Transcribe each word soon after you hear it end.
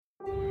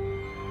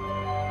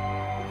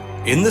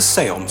In the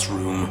Seance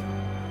Room,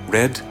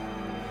 read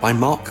by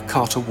Mark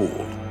Carter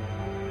Wall.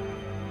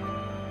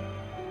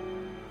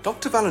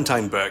 Dr.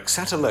 Valentine Burke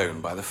sat alone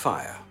by the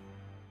fire.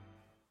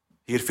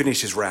 He had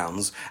finished his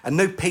rounds, and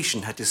no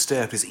patient had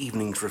disturbed his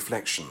evening's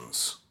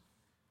reflections.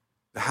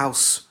 The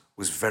house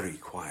was very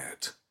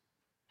quiet.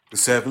 The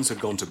servants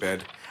had gone to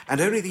bed,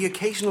 and only the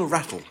occasional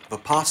rattle of a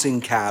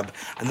passing cab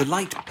and the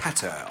light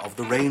patter of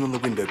the rain on the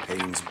window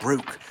panes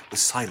broke the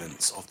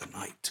silence of the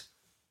night.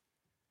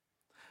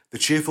 The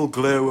cheerful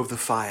glow of the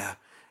fire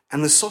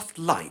and the soft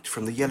light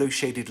from the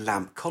yellow-shaded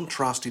lamp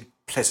contrasted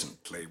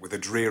pleasantly with the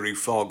dreary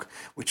fog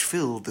which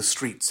filled the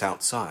streets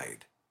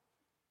outside.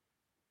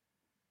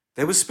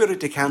 There were spirit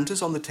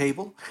decanters on the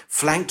table,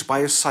 flanked by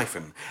a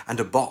siphon and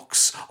a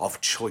box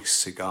of choice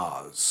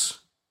cigars.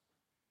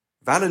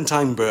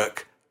 Valentine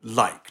Burke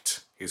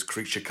liked his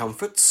creature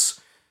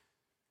comforts.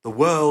 The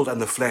world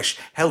and the flesh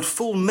held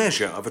full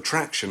measure of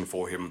attraction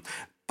for him,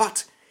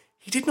 but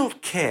he did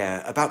not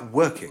care about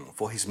working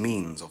for his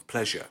means of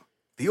pleasure.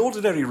 The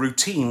ordinary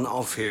routine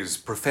of his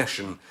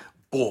profession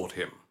bored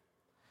him.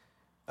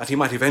 That he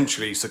might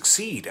eventually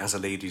succeed as a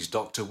ladies'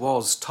 doctor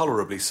was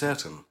tolerably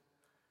certain.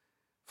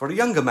 For a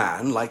younger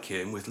man like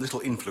him, with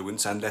little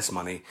influence and less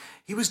money,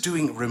 he was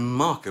doing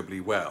remarkably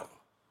well.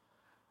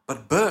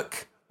 But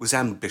Burke was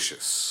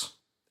ambitious,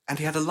 and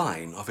he had a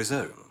line of his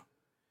own.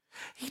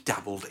 He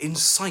dabbled in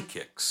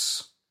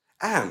psychics,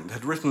 and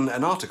had written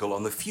an article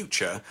on the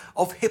future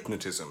of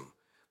hypnotism,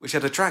 which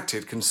had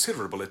attracted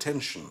considerable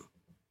attention.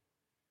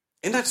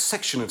 In that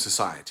section of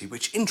society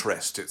which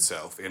interests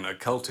itself in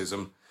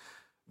occultism,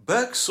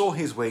 Burke saw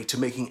his way to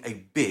making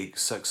a big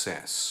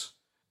success.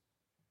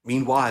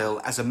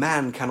 Meanwhile, as a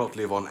man cannot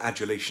live on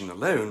adulation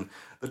alone,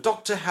 the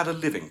doctor had a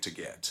living to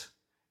get,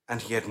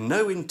 and he had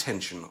no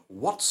intention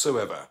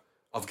whatsoever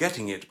of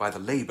getting it by the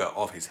labour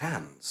of his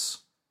hands.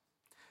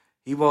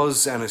 He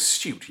was an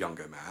astute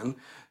younger man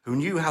who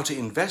knew how to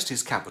invest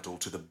his capital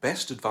to the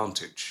best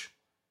advantage.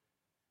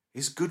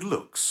 His good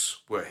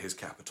looks were his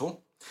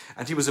capital,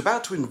 and he was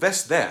about to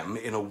invest them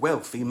in a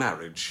wealthy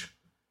marriage.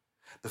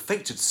 The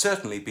fate had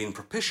certainly been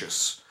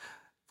propitious,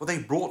 for they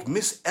brought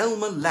Miss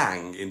Elma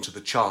Lang into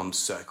the charmed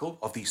circle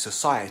of the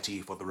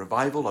Society for the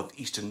Revival of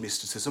Eastern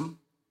Mysticism.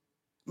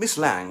 Miss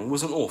Lang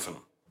was an orphan.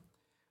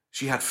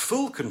 She had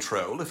full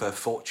control of her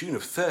fortune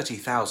of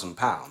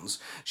 £30,000.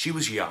 She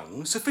was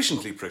young,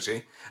 sufficiently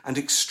pretty, and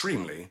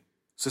extremely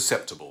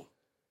susceptible.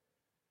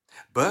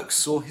 Burke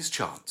saw his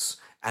chance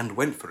and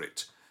went for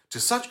it, to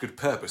such good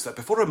purpose that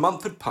before a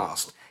month had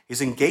passed,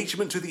 his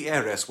engagement to the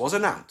heiress was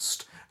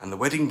announced, and the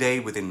wedding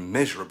day within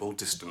measurable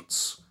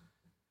distance.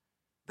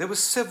 There were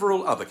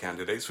several other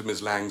candidates for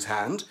Miss Lang's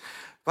hand,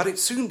 but it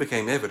soon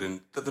became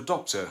evident that the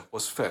doctor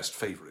was first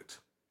favourite.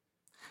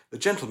 The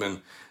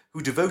gentlemen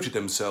who devoted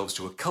themselves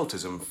to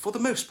occultism, for the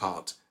most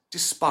part,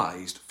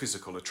 despised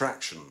physical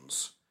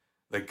attractions.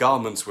 Their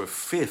garments were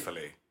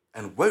fearfully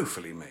and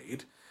woefully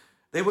made.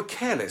 They were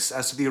careless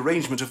as to the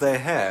arrangement of their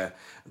hair.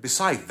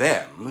 Beside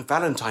them,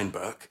 Valentine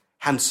Burke,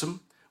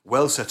 handsome,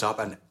 well set up,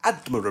 and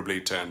admirably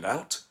turned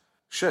out,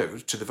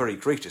 showed to the very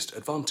greatest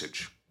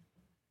advantage.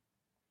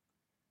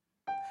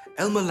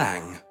 Elma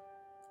Lang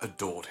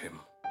adored him.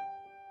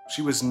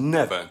 She was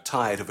never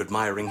tired of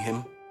admiring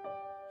him.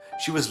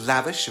 She was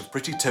lavish of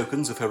pretty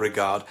tokens of her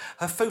regard.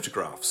 Her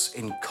photographs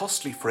in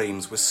costly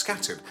frames were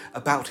scattered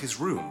about his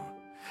room,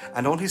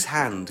 and on his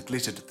hand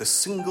glittered the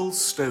single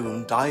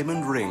stone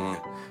diamond ring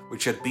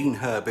which had been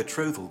her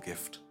betrothal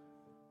gift.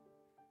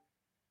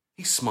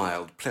 He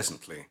smiled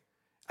pleasantly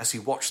as he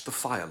watched the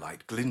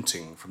firelight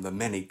glinting from the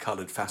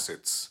many-coloured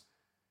facets.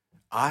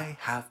 "I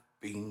have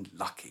been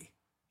lucky,"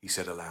 he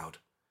said aloud.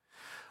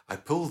 "I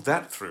pulled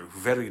that through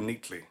very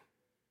neatly.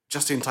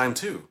 Just in time,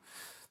 too,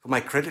 for my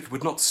credit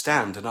would not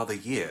stand another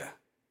year.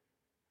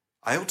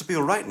 I ought to be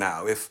all right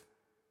now if—"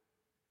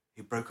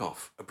 He broke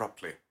off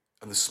abruptly,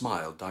 and the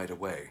smile died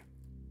away.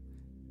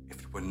 If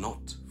it were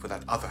not for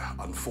that other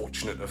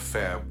unfortunate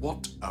affair,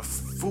 what a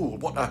fool,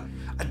 what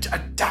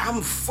a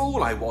damn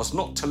fool I was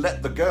not to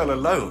let the girl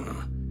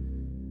alone.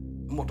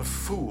 And what a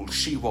fool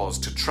she was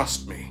to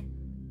trust me.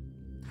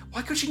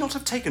 Why could she not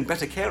have taken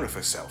better care of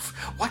herself?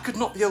 Why could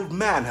not the old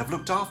man have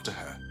looked after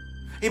her?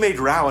 He made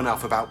row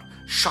enough about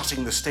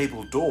shutting the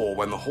stable door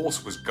when the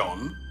horse was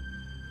gone.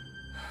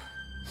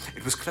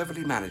 It was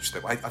cleverly managed,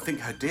 though. I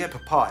think her dear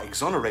papa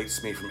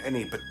exonerates me from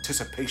any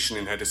participation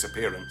in her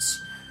disappearance.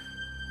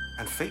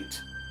 And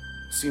fate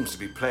seems to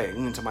be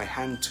playing into my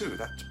hand, too.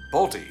 That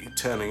body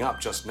turning up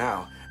just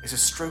now is a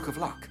stroke of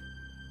luck.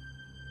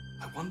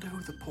 I wonder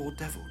who the poor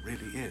devil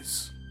really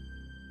is."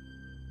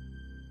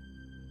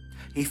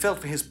 He felt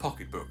for his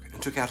pocketbook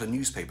and took out a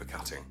newspaper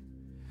cutting.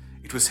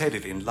 It was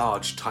headed in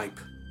large type,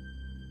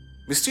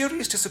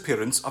 "Mysterious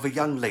disappearance of a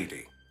young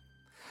lady.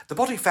 The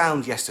body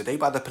found yesterday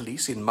by the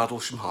police in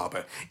Muddlesham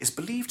Harbour is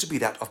believed to be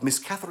that of Miss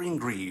Catherine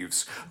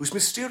Greaves, whose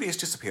mysterious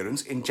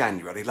disappearance in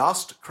January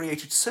last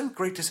created so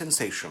great a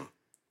sensation.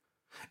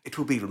 It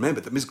will be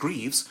remembered that Miss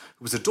Greaves,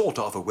 who was the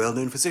daughter of a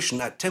well-known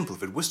physician at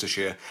Templeford,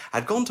 Worcestershire,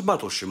 had gone to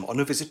Muddlesham on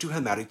a visit to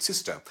her married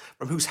sister,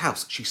 from whose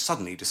house she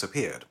suddenly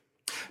disappeared.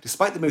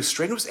 Despite the most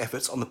strenuous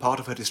efforts on the part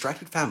of her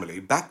distracted family,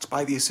 backed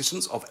by the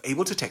assistance of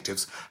able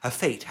detectives, her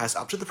fate has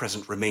up to the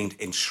present remained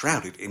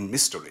enshrouded in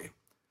mystery.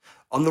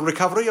 On the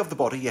recovery of the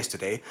body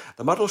yesterday,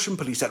 the Muddlesham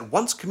police at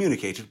once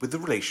communicated with the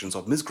relations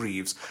of Miss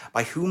Greaves,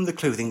 by whom the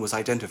clothing was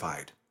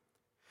identified.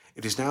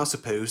 It is now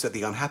supposed that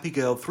the unhappy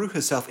girl threw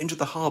herself into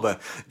the harbour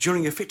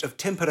during a fit of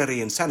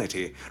temporary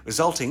insanity,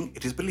 resulting,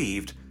 it is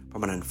believed,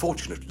 from an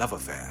unfortunate love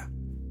affair.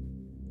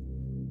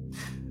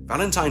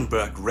 Valentine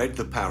Burke read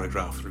the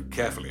paragraph through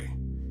carefully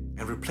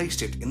and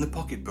replaced it in the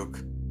pocketbook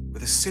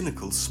with a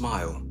cynical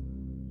smile.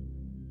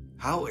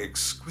 How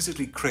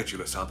exquisitely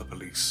credulous are the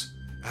police,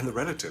 and the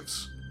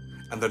relatives,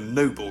 and the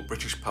noble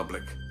British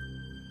public.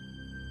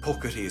 Poor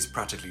Kitty is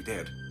practically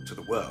dead to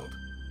the world.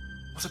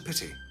 What a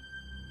pity.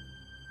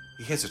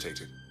 He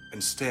hesitated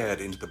and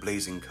stared into the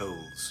blazing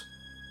coals.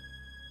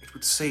 It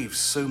would save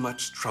so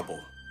much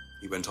trouble,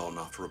 he went on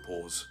after a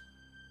pause.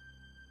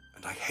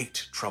 And I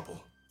hate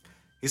trouble.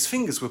 His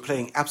fingers were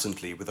playing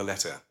absently with a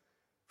letter,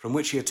 from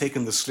which he had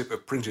taken the slip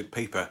of printed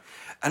paper,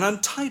 an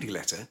untidy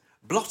letter,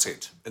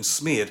 blotted and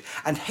smeared,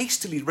 and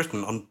hastily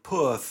written on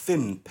poor,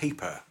 thin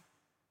paper.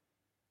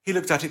 He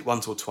looked at it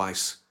once or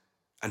twice,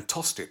 and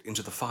tossed it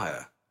into the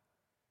fire.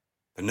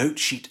 The note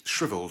sheet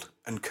shriveled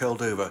and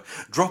curled over,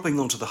 dropping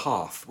onto the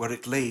hearth, where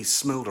it lay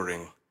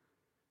smouldering.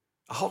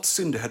 A hot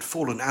cinder had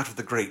fallen out of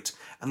the grate,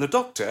 and the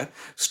doctor,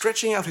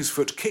 stretching out his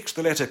foot, kicked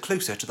the letter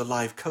closer to the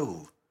live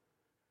coal.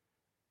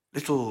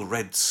 Little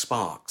red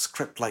sparks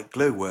crept like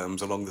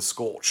glowworms along the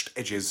scorched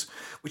edges,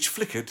 which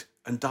flickered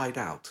and died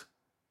out.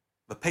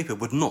 The paper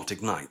would not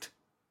ignite.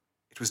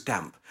 It was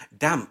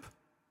damp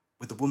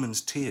with the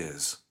woman's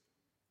tears.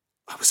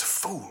 I was a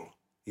fool,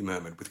 he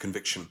murmured with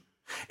conviction.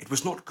 It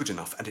was not good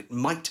enough, and it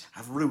might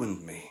have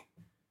ruined me.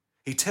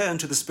 He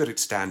turned to the spirit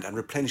stand and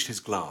replenished his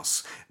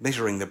glass,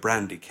 measuring the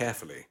brandy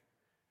carefully.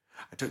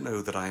 I don't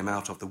know that I am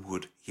out of the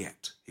wood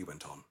yet, he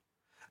went on,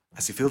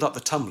 as he filled up the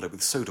tumbler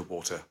with soda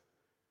water.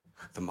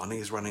 The money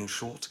is running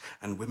short,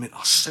 and women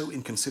are so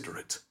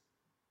inconsiderate.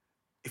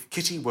 If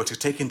Kitty were to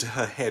take into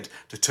her head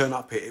to turn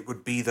up here, it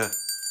would be the...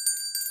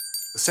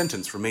 The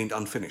sentence remained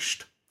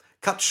unfinished,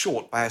 cut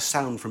short by a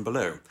sound from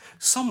below.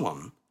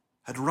 Someone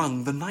had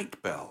rung the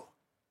night bell.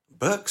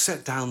 Burke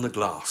set down the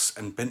glass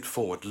and bent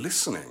forward,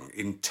 listening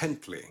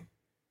intently.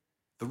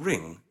 The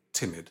ring,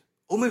 timid,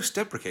 almost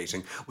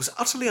deprecating, was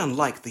utterly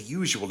unlike the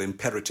usual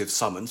imperative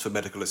summons for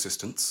medical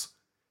assistance.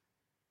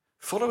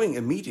 Following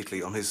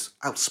immediately on his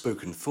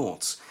outspoken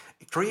thoughts,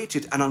 it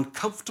created an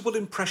uncomfortable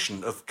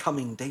impression of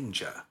coming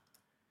danger.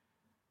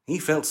 He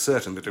felt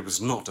certain that it was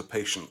not a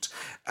patient,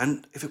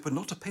 and if it were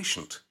not a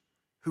patient,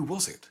 who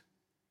was it?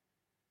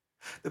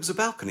 There was a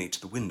balcony to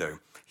the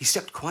window. He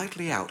stepped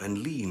quietly out and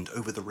leaned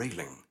over the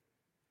railing.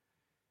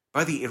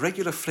 By the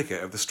irregular flicker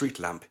of the street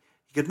lamp,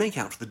 he could make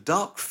out the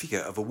dark figure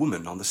of a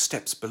woman on the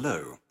steps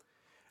below,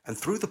 and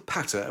through the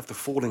patter of the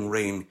falling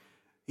rain,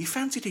 he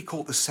fancied he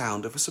caught the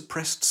sound of a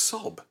suppressed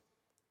sob.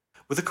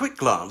 With a quick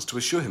glance to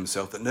assure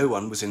himself that no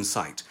one was in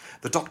sight,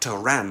 the doctor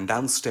ran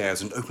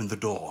downstairs and opened the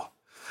door.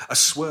 A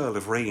swirl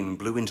of rain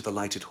blew into the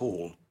lighted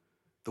hall.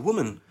 The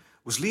woman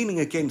was leaning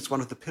against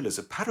one of the pillars,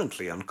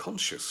 apparently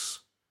unconscious.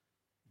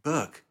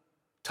 Burke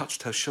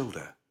touched her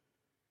shoulder.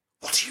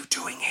 "What are you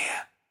doing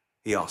here?"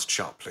 he asked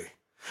sharply.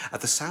 At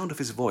the sound of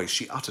his voice,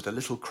 she uttered a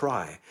little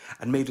cry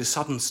and made a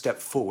sudden step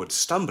forward,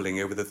 stumbling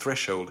over the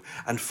threshold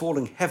and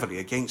falling heavily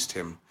against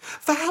him.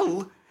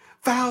 "Val!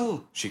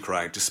 Val!" she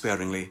cried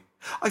despairingly.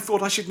 "I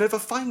thought I should never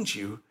find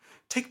you.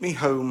 Take me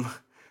home.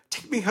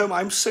 Take me home.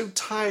 I'm so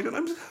tired and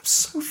I'm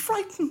so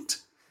frightened."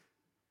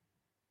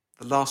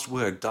 The last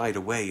word died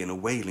away in a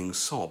wailing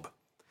sob.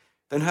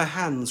 Then her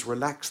hands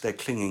relaxed their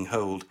clinging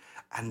hold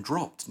and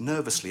dropped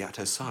nervously at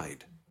her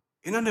side.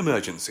 In an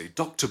emergency,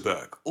 Dr.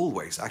 Burke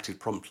always acted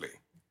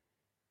promptly.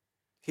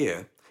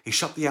 Here, he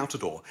shut the outer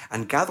door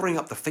and, gathering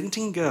up the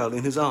fainting girl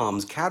in his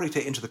arms, carried her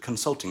into the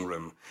consulting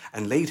room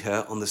and laid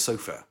her on the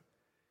sofa.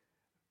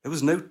 There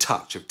was no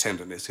touch of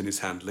tenderness in his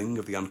handling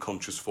of the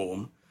unconscious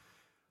form.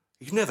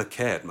 He never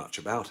cared much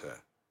about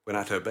her, when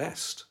at her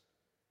best.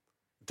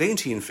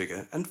 Dainty in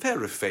figure and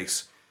fair of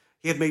face,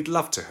 he had made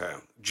love to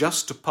her,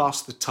 just to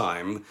pass the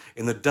time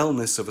in the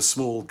dullness of a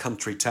small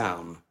country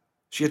town.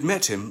 She had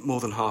met him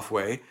more than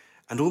halfway,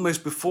 and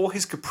almost before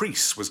his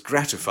caprice was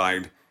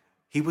gratified,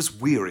 he was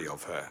weary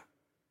of her.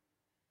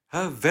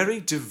 Her very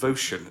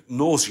devotion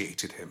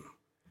nauseated him.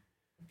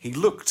 He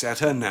looked at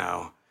her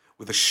now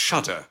with a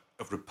shudder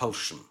of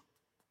repulsion.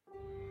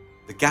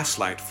 The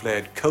gaslight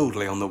flared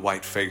coldly on the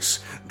white face,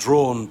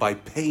 drawn by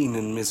pain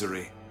and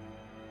misery.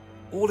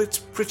 All its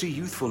pretty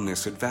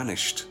youthfulness had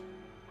vanished.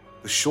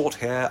 The short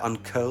hair,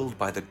 uncurled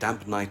by the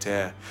damp night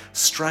air,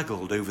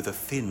 straggled over the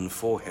thin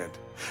forehead.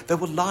 There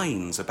were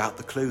lines about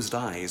the closed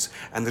eyes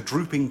and the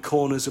drooping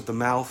corners of the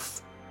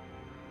mouth.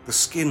 The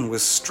skin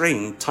was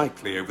strained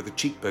tightly over the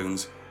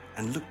cheekbones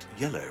and looked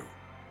yellow,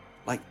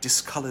 like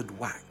discoloured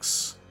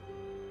wax.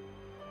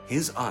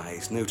 His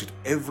eyes noted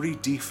every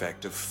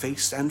defect of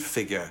face and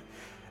figure,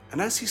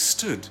 and as he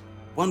stood,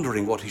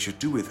 wondering what he should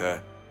do with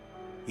her,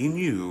 he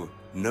knew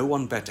no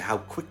one better how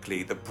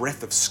quickly the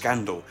breath of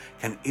scandal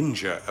can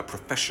injure a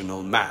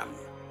professional man.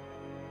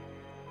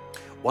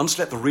 Once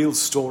let the real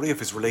story of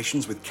his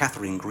relations with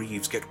Catherine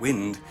Greaves get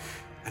wind,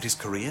 and his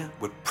career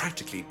would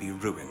practically be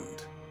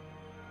ruined.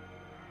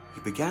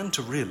 He began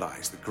to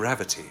realize the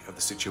gravity of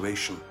the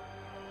situation.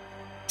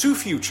 Two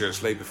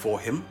futures lay before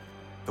him,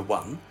 the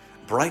one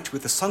bright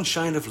with the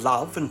sunshine of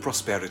love and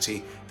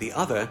prosperity, the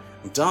other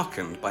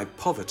darkened by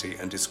poverty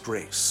and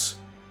disgrace.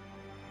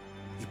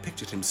 He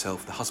pictured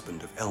himself the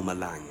husband of Elma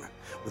Lang,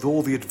 with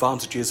all the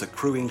advantages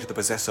accruing to the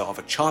possessor of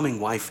a charming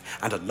wife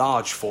and a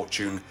large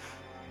fortune,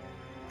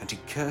 and he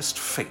cursed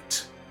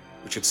fate,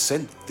 which had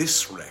sent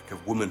this wreck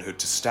of womanhood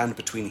to stand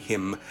between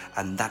him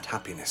and that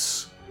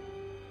happiness.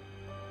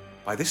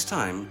 By this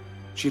time,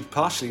 she had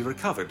partially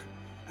recovered,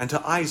 and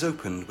her eyes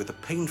opened with the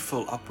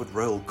painful upward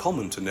roll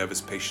common to nervous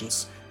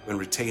patients when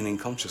retaining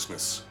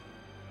consciousness.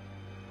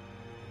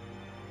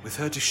 With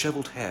her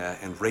disheveled hair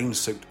and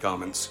rain-soaked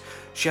garments,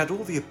 she had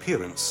all the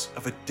appearance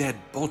of a dead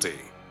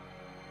body.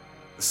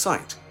 The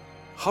sight,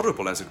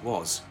 horrible as it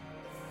was,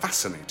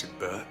 fascinated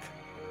Burke.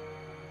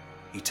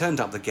 He turned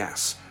up the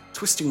gas,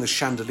 twisting the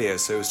chandelier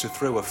so as to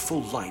throw a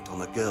full light on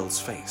the girl's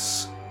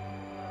face.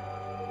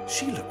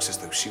 She looks as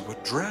though she were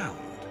drowned,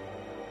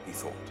 he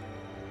thought.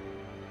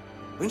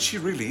 When she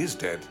really is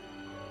dead,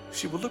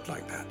 she will look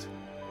like that.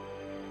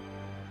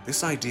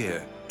 This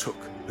idea took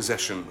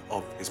possession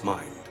of his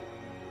mind.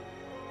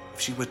 If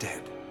she were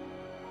dead,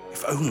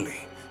 if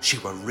only she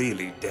were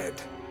really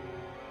dead.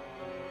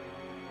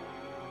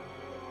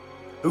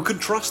 Who can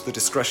trust the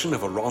discretion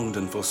of a wronged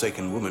and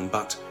forsaken woman,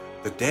 but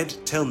the dead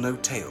tell no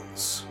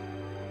tales.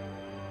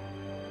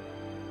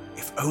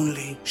 If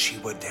only she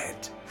were dead.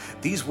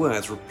 These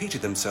words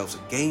repeated themselves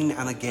again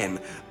and again,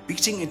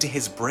 beating into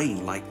his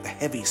brain like the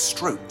heavy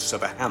strokes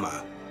of a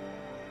hammer.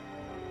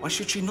 Why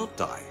should she not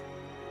die?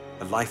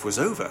 Her life was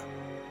over,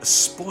 a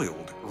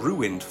spoiled,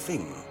 ruined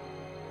thing.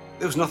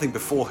 There was nothing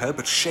before her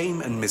but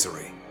shame and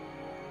misery.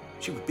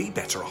 She would be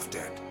better off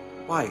dead.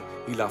 Why,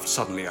 he laughed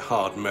suddenly, a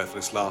hard,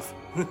 mirthless laugh.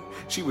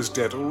 She was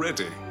dead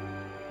already.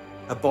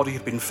 Her body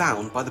had been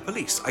found by the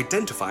police,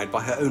 identified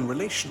by her own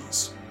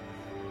relations.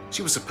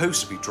 She was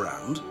supposed to be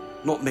drowned,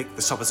 not make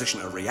the supposition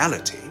a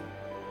reality.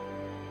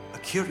 A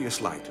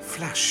curious light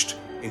flashed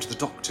into the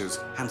doctor's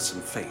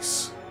handsome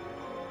face.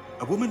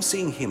 A woman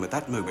seeing him at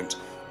that moment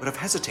would have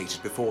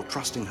hesitated before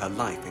trusting her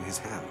life in his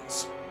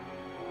hands.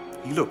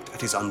 He looked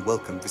at his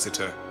unwelcome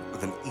visitor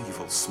with an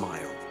evil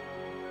smile.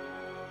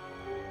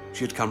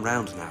 She had come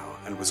round now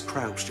and was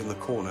crouched in the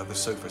corner of the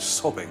sofa,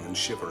 sobbing and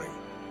shivering.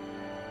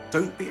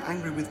 "Don't be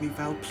angry with me,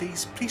 Val,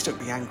 please. Please don't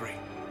be angry.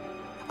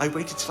 I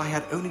waited till I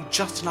had only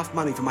just enough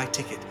money for my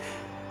ticket,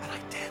 and I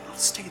dare not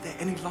stay there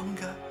any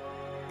longer.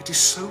 It is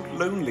so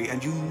lonely,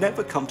 and you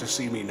never come to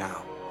see me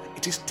now.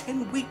 It is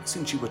 10 weeks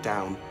since you were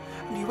down,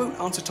 and you won't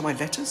answer to my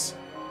letters.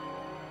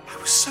 I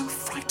was so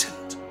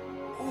frightened,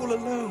 all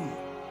alone.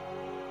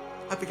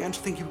 I began to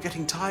think you were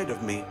getting tired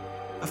of me.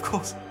 Of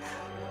course,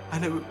 I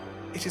know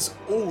it is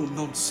all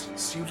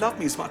nonsense. You love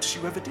me as much as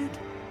you ever did.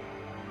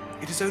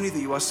 It is only that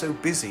you are so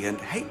busy and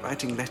hate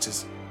writing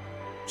letters."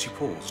 She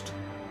paused,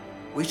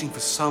 waiting for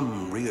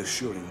some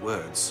reassuring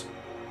words,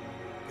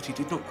 but he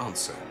did not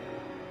answer,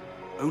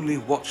 only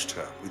watched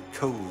her with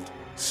cold,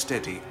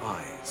 steady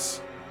eyes.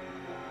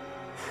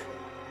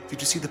 "Did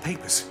you see the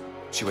papers?"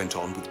 she went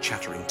on with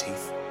chattering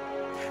teeth.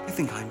 "They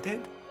think I'm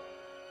dead.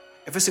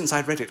 Ever since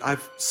I read it,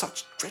 I've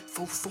such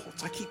dreadful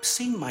thoughts. I keep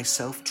seeing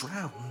myself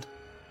drowned.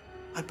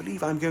 I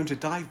believe I'm going to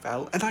die,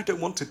 Val, and I don't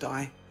want to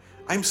die.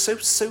 I'm so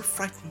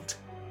frightened.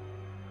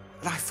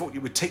 And I thought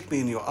you would take me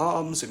in your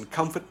arms and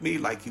comfort me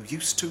like you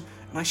used to,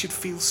 and I should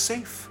feel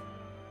safe.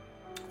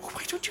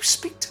 Why don't you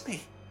speak to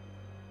me?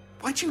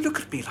 Why do you look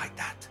at me like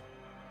that?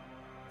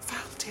 Val,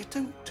 dear,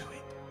 don't do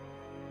it.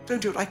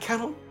 Don't do it. I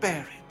cannot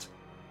bear it."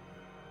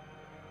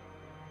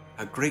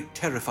 Her great,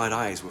 terrified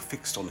eyes were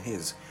fixed on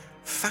his,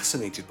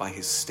 fascinated by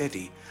his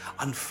steady,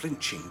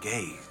 unflinching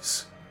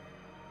gaze.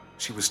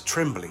 She was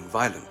trembling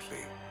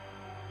violently.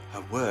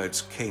 Her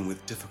words came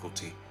with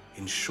difficulty,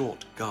 in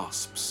short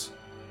gasps.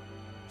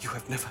 "You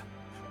have never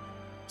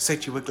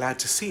said you were glad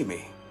to see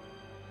me.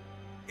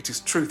 It is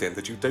true, then,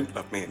 that you don't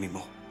love me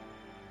anymore.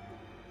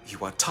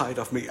 You are tired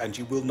of me, and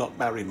you will not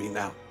marry me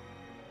now.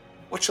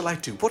 What shall I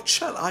do? What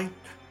shall I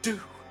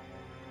do?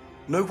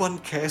 No one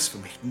cares for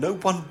me. No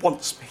one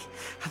wants me.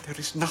 And there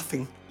is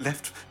nothing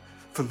left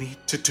for me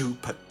to do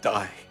but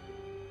die."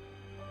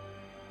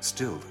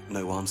 Still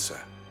no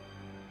answer.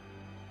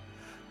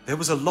 There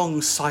was a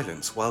long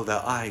silence while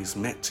their eyes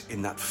met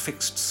in that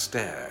fixed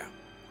stare,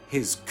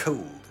 his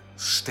cold,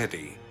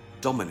 steady,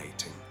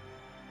 dominating,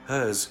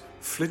 hers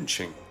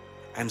flinching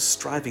and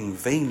striving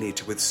vainly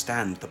to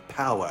withstand the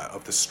power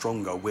of the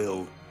stronger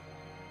will.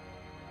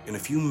 In a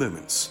few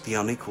moments, the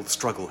unequal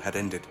struggle had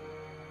ended.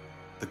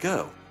 The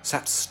girl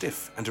sat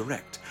stiff and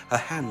erect, her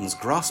hands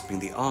grasping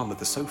the arm of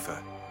the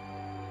sofa.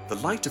 The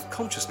light of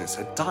consciousness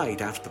had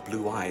died out of the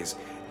blue eyes,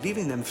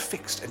 leaving them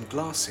fixed and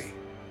glassy.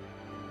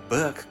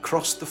 Burke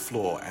crossed the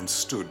floor and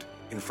stood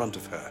in front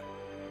of her.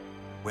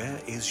 "Where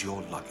is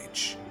your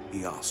luggage?"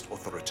 he asked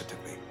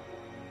authoritatively.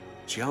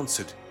 She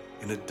answered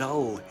in a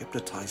dull,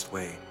 hypnotized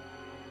way.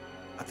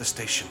 At the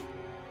station.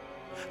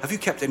 Have you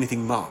kept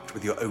anything marked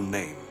with your own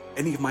name?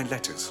 Any of my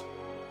letters?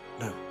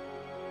 No.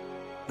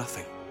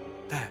 Nothing.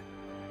 There.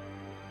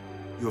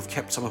 You have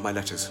kept some of my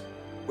letters.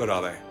 Where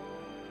are they?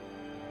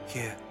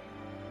 Here.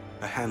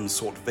 Her hand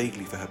sought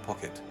vaguely for her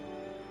pocket.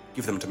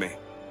 Give them to me.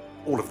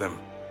 All of them.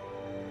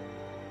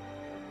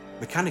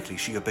 Mechanically,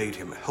 she obeyed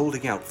him,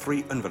 holding out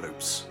 3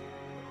 envelopes.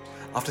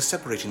 After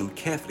separating them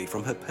carefully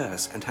from her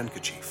purse and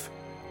handkerchief.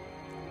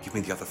 Give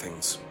me the other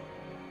things.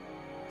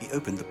 He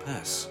opened the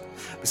purse.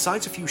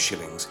 Besides a few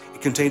shillings,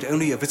 it contained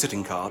only a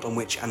visiting card on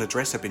which an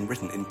address had been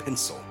written in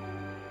pencil.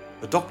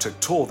 The doctor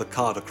tore the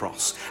card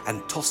across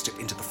and tossed it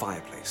into the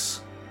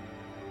fireplace.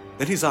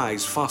 Then his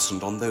eyes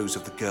fastened on those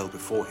of the girl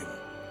before him.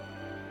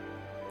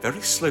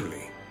 Very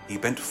slowly, he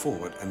bent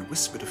forward and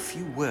whispered a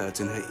few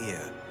words in her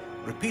ear,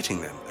 repeating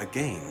them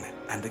again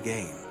and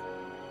again.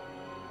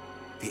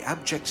 The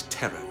abject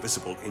terror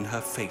visible in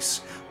her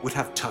face would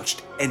have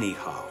touched any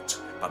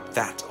heart but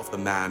that of the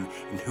man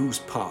in whose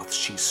path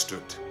she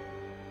stood.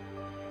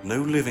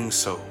 No living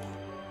soul,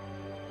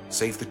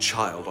 save the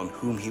child on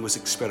whom he was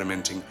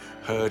experimenting,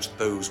 heard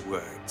those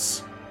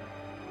words.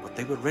 But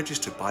they were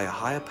registered by a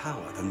higher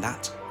power than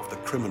that of the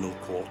criminal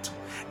court,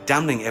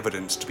 damning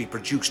evidence to be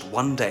produced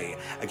one day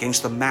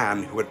against the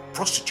man who had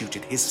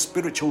prostituted his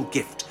spiritual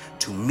gift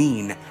to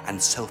mean and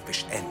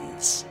selfish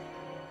ends.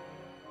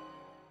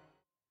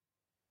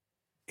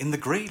 In the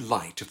grey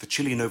light of the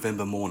chilly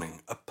November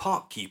morning, a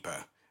park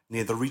keeper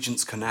near the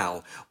Regent's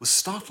Canal was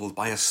startled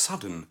by a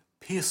sudden,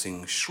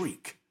 piercing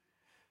shriek.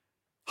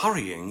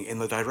 Hurrying in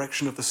the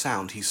direction of the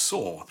sound, he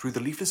saw, through the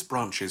leafless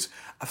branches,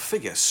 a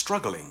figure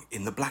struggling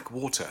in the black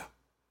water.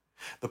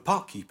 The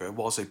park keeper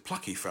was a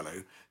plucky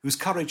fellow whose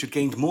courage had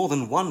gained more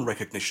than one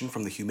recognition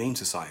from the Humane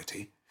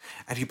Society,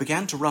 and he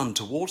began to run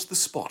towards the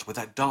spot where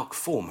that dark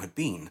form had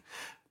been.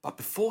 But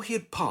before he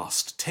had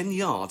passed 10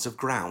 yards of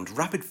ground,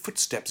 rapid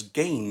footsteps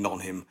gained on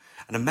him,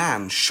 and a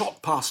man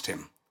shot past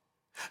him.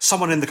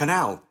 "Someone in the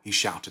canal," he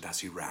shouted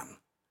as he ran.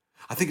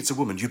 "I think it's a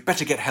woman. You'd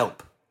better get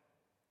help."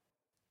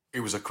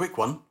 It was a quick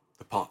one,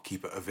 the park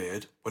keeper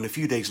averred, when a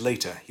few days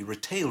later he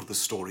retailed the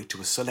story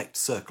to a select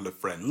circle of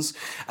friends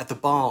at the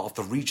bar of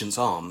the Regent's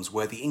Arms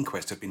where the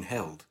inquest had been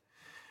held.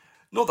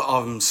 "Not that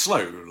I'm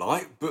slow,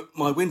 like, but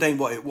my wind ain't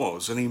what it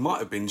was, and he might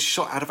have been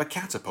shot out of a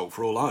catapult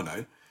for all I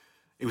know.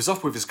 He was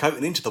off with his coat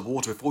and into the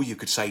water before you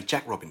could say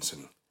Jack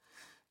Robinson.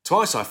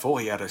 Twice I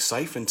thought he had her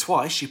safe, and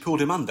twice she pulled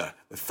him under.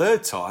 The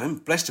third time,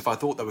 blessed if I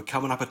thought they were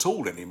coming up at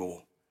all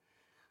anymore.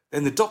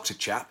 Then the doctor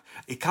chap,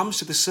 he comes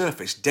to the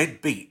surface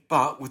dead beat,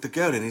 but with the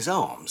girl in his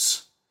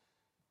arms.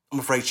 'I'm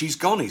afraid she's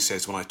gone,' he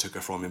says when I took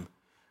her from him.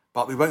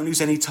 But we won't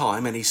lose any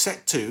time,' and he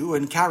set to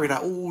and carried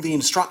out all the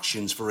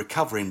instructions for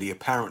recovering the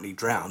apparently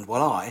drowned,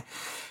 while I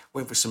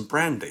went for some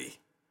brandy.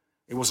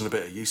 It wasn't a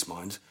bit of use,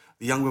 mind.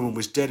 The young woman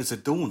was dead as a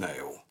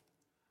doornail.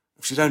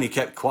 If she'd only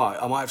kept quiet,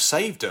 I might have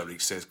saved her,' he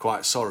says,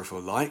 quite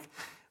sorrowful-like.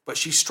 But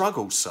she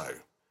struggled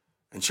so.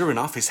 And sure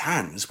enough, his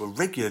hands were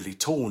regularly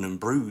torn and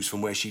bruised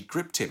from where she'd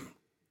gripped him."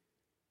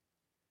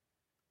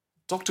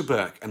 Dr.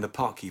 Burke and the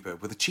park keeper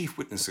were the chief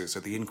witnesses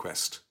at the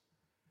inquest.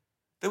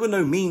 There were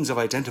no means of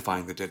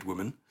identifying the dead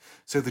woman,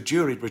 so the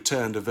jury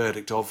returned a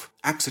verdict of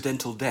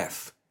accidental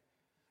death,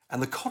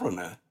 and the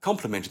coroner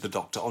complimented the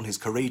doctor on his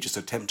courageous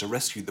attempt to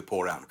rescue the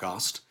poor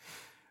outcast.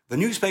 The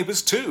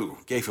newspapers, too,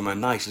 gave him a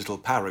nice little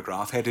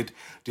paragraph headed,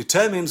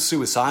 "Determined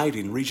Suicide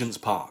in Regent's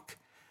Park.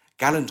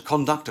 Gallant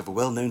Conduct of a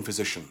Well-Known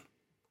Physician."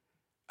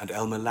 And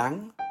Elmer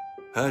Lang?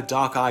 Her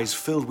dark eyes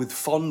filled with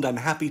fond and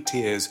happy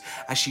tears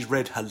as she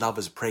read her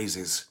lover's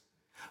praises.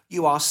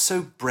 "You are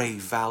so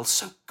brave, Val,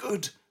 so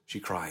good," she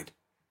cried.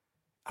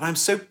 "And I'm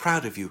so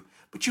proud of you,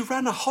 but you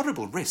ran a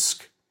horrible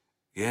risk."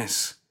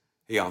 "Yes,"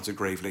 he answered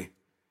gravely.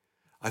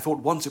 "I thought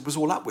once it was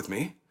all up with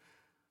me.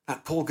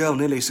 That poor girl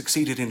nearly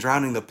succeeded in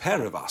drowning the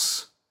pair of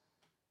us.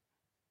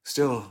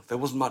 Still, there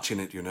wasn't much in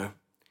it, you know.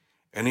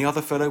 Any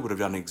other fellow would have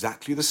done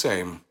exactly the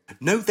same."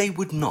 "No, they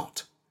would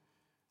not.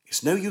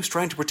 It's no use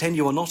trying to pretend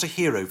you are not a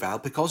hero, Val,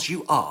 because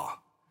you are.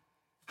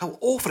 How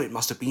awful it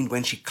must have been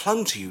when she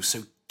clung to you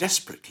so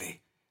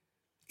desperately.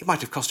 It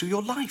might have cost you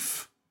your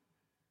life."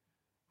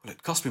 "Well,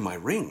 it cost me my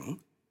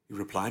ring," he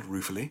replied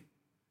ruefully.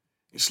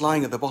 "It's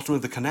lying at the bottom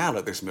of the canal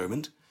at this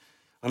moment,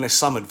 unless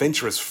some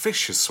adventurous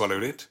fish has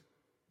swallowed it."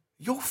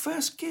 "Your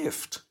first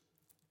gift."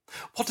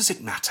 "What does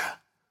it matter?"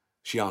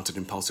 she answered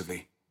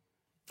impulsively.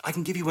 "I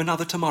can give you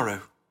another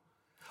tomorrow.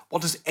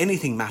 What does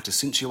anything matter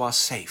since you are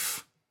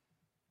safe?"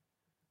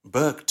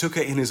 Burke took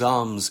her in his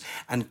arms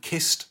and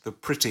kissed the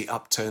pretty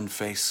upturned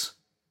face.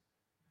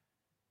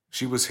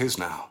 She was his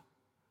now,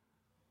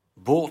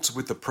 bought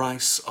with the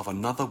price of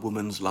another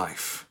woman's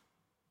life.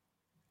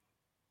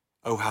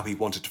 Oh, how he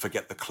wanted to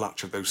forget the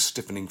clutch of those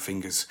stiffening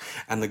fingers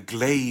and the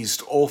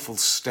glazed, awful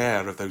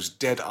stare of those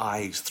dead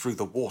eyes through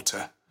the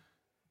water.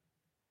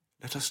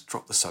 "Let us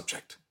drop the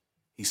subject,"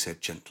 he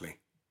said gently.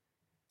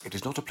 "It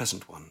is not a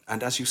pleasant one,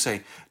 and as you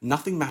say,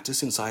 nothing matters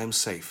since I am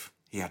safe,"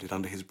 he added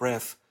under his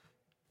breath.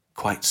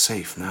 "Quite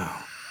safe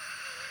now."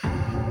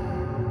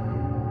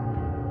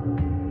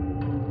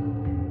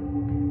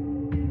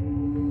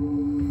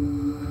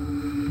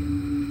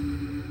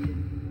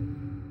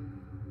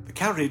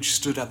 carriage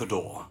stood at the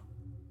door.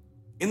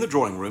 In the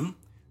drawing room,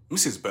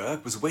 Mrs.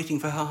 Burke was waiting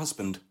for her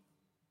husband.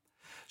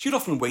 She had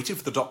often waited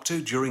for the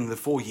doctor during the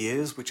 4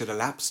 years which had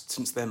elapsed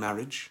since their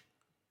marriage.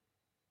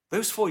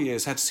 Those 4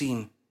 years had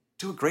seen,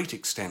 to a great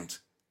extent,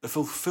 the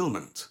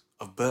fulfillment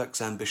of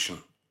Burke's ambition.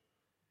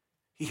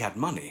 He had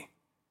money.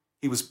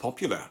 He was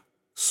popular,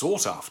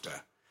 sought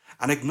after,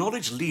 an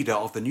acknowledged leader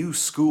of the new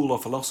school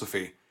of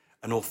philosophy,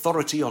 an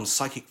authority on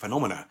psychic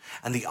phenomena,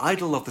 and the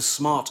idol of the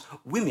smart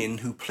women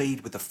who played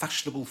with the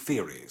fashionable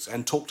theories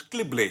and talked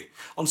glibly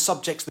on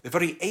subjects the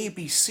very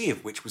ABC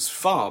of which was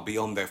far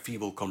beyond their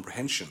feeble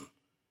comprehension.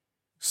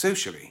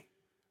 Socially,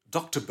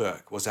 Dr.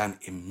 Burke was an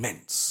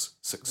immense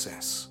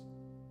success.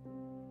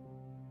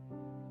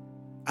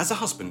 As a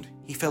husband,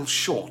 he fell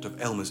short of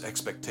Elmer's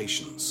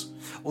expectations,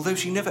 although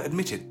she never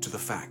admitted to the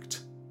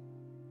fact.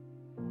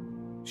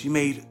 She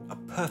made a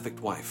perfect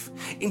wife,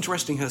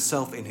 interesting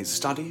herself in his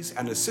studies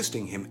and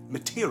assisting him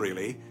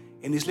materially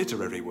in his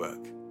literary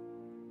work.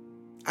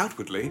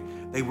 Outwardly,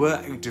 they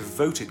were a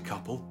devoted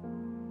couple.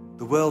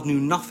 The world knew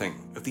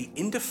nothing of the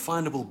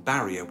indefinable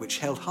barrier which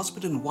held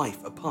husband and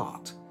wife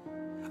apart,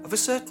 of a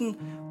certain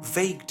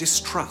vague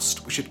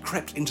distrust which had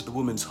crept into the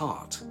woman's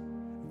heart,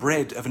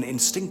 bred of an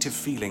instinctive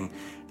feeling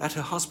that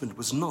her husband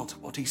was not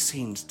what he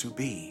seemed to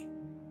be.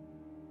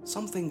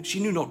 Something, she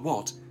knew not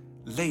what,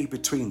 lay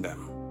between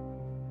them.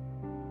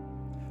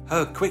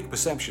 Her quick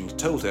perception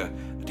told her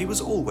that he was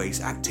always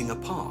acting a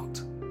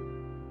part.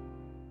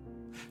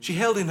 She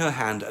held in her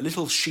hand a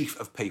little sheaf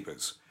of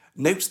papers,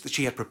 notes that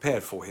she had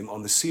prepared for him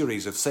on the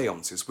series of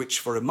seances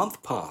which for a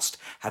month past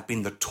had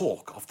been the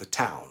talk of the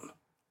town.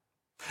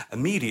 A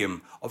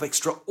medium of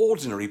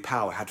extraordinary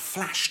power had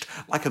flashed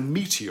like a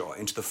meteor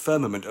into the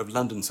firmament of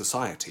London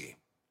society.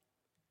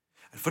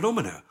 And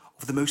phenomena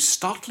of the most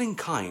startling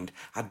kind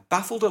had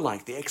baffled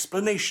alike the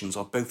explanations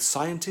of both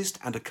scientist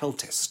and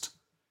occultist.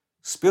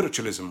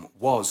 Spiritualism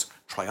was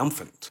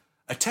triumphant.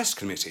 A test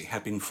committee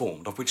had been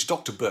formed of which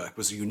Dr. Burke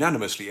was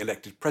unanimously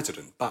elected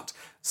president, but,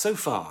 so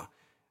far,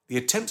 the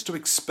attempts to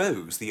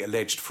expose the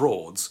alleged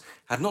frauds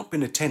had not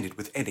been attended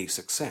with any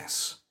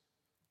success.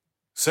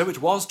 So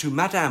it was to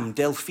Madame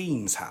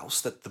Delphine's house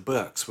that the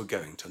Burkes were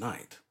going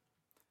tonight.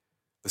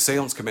 The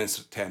séance commenced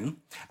at 10,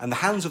 and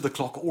the hands of the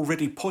clock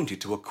already pointed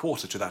to a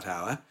quarter to that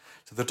hour,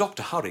 so the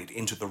doctor hurried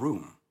into the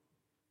room.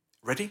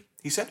 "Ready?"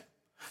 he said.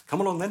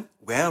 "Come along then.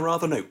 Where are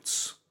the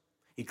notes?"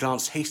 He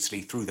glanced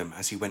hastily through them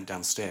as he went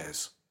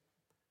downstairs.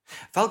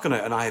 "Falconer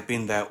and I have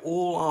been there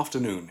all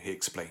afternoon," he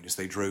explained as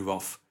they drove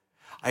off.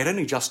 "I had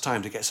only just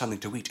time to get something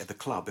to eat at the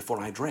club before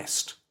I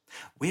dressed.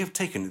 We have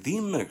taken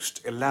the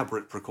most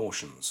elaborate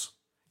precautions.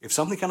 If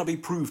something cannot be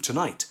proved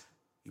tonight—"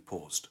 He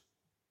paused.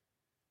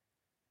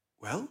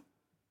 "Well?"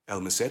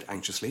 Elmer said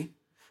anxiously.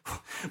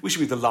 "We should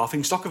be the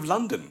laughing-stock of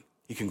London,"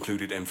 he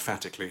concluded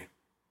emphatically.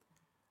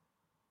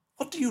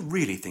 "What do you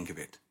really think of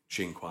it?"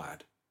 she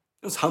inquired.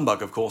 "It was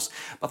humbug, of course,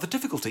 but the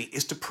difficulty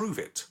is to prove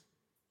it.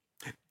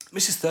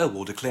 Mrs.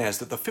 Thirlwall declares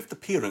that the fifth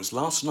appearance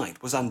last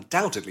night was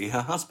undoubtedly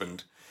her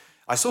husband.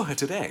 I saw her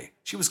today.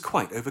 She was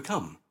quite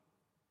overcome."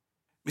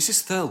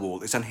 "Mrs.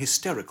 Thirlwall is an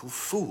hysterical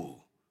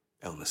fool,"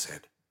 Elmer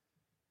said.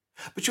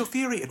 "But your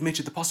theory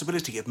admitted the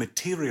possibility of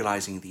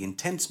materializing the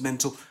intense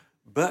mental—"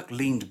 Burke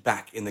leaned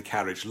back in the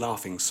carriage,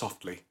 laughing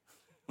softly.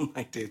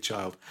 "My dear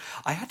child,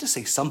 I had to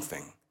say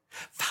something."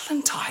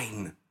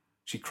 "Valentine!"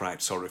 she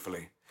cried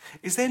sorrowfully.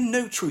 "Is there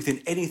no truth in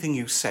anything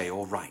you say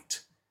or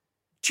write?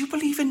 Do you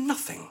believe in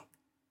nothing?"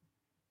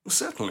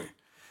 "Certainly.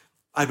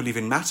 I believe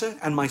in matter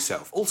and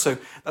myself. Also,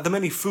 that the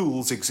many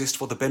fools exist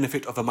for the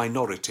benefit of a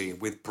minority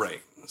with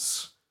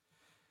brains.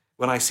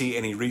 When I see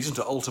any reason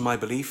to alter my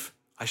belief,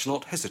 I shall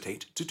not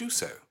hesitate to do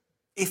so.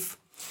 If,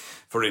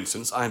 for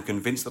instance, I am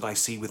convinced that I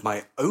see with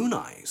my own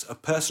eyes a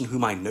person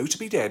whom I know to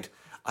be dead,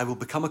 I will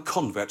become a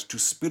convert to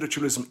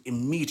spiritualism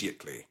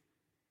immediately.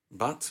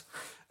 But,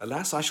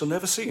 alas, I shall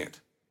never see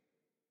it."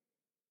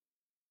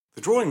 The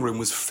drawing room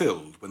was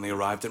filled when they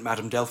arrived at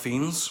Madame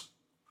Delphine's.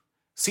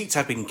 Seats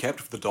had been kept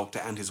for the doctor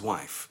and his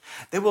wife.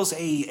 There was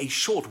a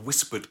short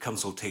whispered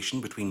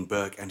consultation between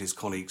Burke and his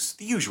colleagues,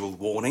 the usual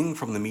warning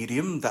from the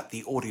medium that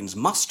the audience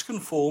must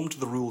conform to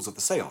the rules of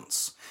the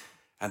séance,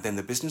 and then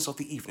the business of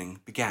the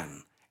evening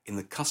began in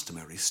the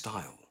customary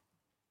style.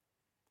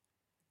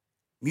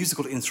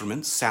 Musical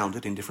instruments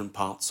sounded in different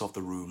parts of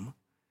the room.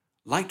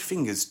 Light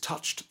fingers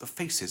touched the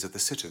faces of the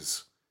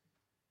sitters.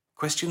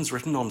 Questions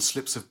written on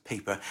slips of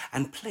paper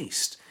and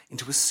placed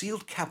into a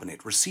sealed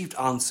cabinet received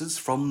answers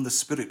from the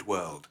spirit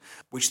world,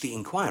 which the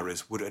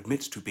inquirers would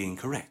admit to being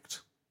correct.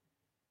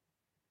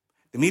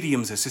 The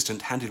medium's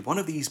assistant handed one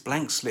of these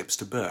blank slips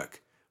to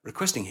Burke,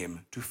 requesting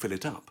him to fill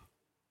it up.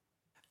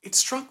 It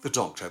struck the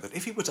doctor that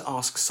if he were to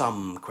ask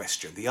some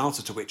question, the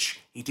answer to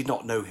which he did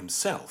not know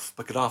himself,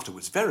 but could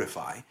afterwards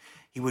verify,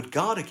 he would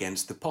guard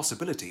against the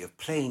possibility of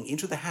playing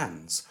into the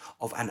hands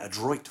of an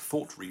adroit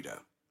thought-reader.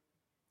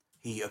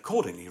 He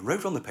accordingly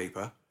wrote on the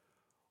paper,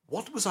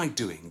 "What was I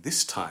doing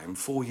this time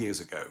 4 years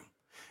ago?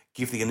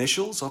 Give the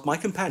initials of my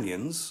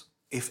companions,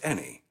 if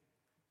any."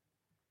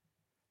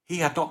 He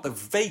had not the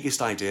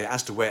vaguest idea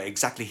as to where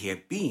exactly he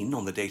had been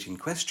on the date in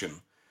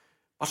question,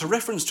 but a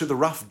reference to the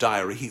rough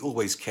diary he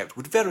always kept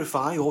would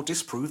verify or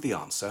disprove the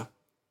answer.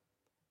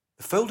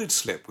 The folded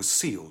slip was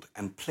sealed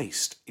and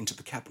placed into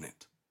the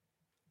cabinet.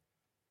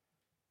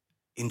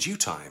 In due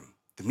time,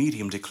 the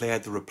medium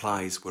declared the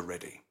replies were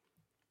ready.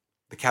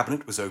 The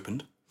cabinet was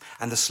opened,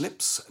 and the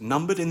slips,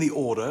 numbered in the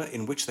order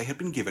in which they had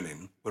been given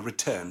in, were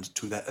returned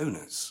to their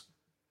owners.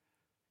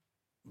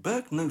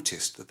 Burke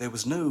noticed that there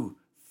was no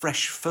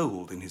fresh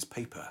fold in his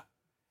paper,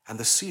 and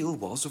the seal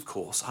was, of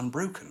course,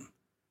 unbroken.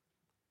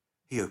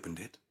 He opened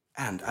it,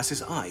 and as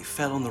his eye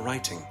fell on the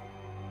writing,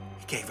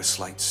 he gave a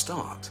slight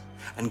start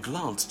and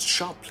glanced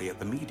sharply at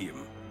the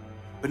medium.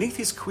 Beneath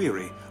his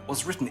query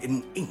was written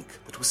in ink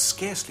that was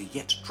scarcely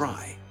yet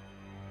dry.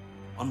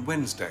 On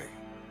Wednesday,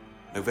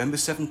 November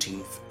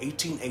 17th,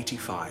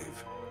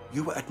 1885,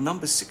 you were at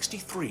number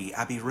 63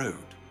 Abbey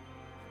Road.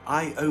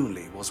 I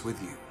only was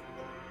with you.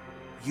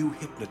 You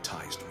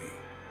hypnotized me.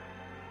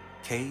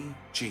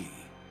 K.G.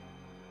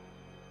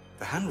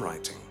 The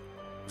handwriting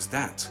was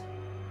that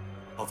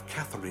of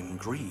Catherine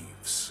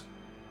Greaves.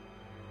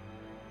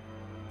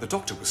 The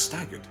doctor was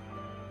staggered.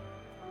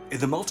 In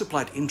the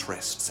multiplied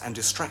interests and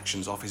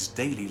distractions of his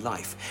daily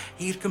life,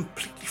 he had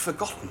completely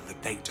forgotten the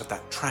date of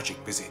that tragic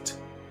visit.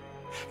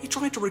 He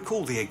tried to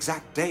recall the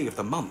exact day of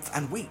the month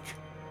and week.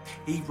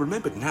 He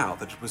remembered now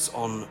that it was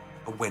on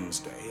a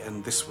Wednesday,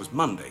 and this was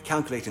Monday.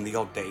 Calculating the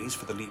odd days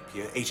for the leap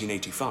year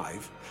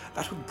 1885,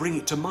 that would bring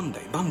it to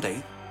Monday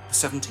the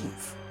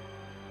 17th.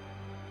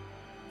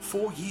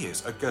 4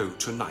 years ago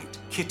tonight,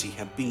 Kitty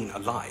had been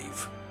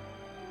alive.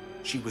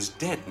 She was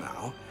dead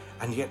now,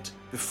 and yet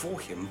before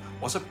him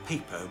was a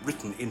paper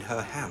written in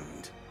her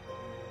hand.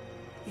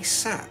 He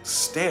sat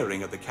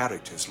staring at the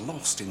characters,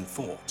 lost in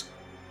thought.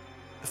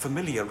 The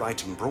familiar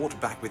writing brought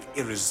back with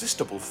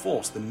irresistible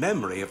force the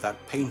memory of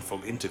that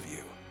painful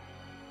interview.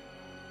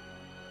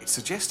 It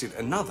suggested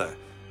another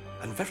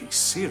and very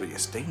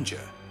serious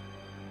danger.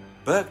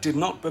 Burke did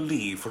not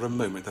believe for a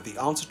moment that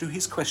the answer to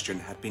his question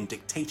had been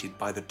dictated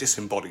by the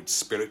disembodied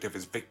spirit of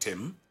his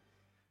victim.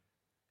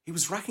 He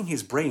was racking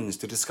his brains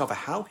to discover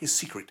how his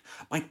secret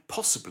might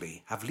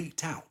possibly have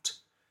leaked out.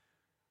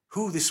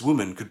 Who this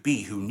woman could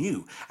be who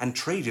knew and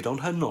traded on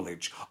her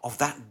knowledge of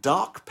that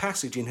dark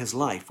passage in his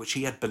life which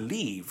he had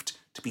believed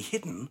to be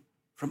hidden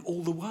from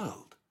all the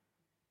world.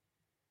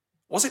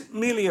 Was it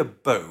merely a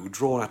bow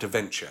drawn at a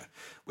venture,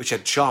 which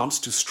had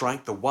chanced to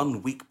strike the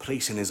one weak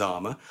place in his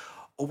armour,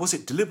 or was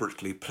it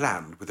deliberately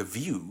planned with a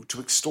view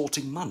to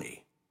extorting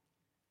money?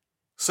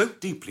 So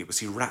deeply was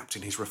he wrapped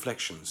in his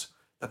reflections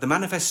that the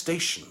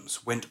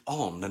manifestations went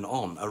on and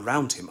on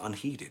around him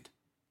unheeded.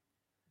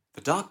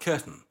 The dark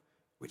curtain,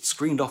 which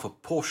screened off a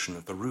portion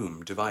of the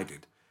room,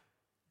 divided,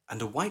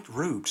 and a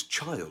white-robed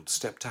child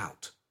stepped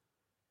out.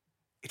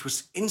 It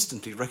was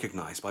instantly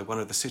recognized by one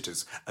of the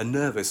sitters, a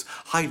nervous,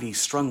 highly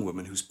strung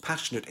woman whose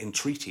passionate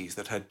entreaties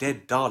that her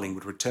dead darling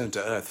would return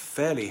to earth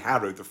fairly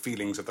harrowed the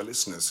feelings of the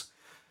listeners.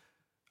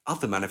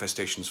 Other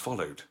manifestations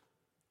followed.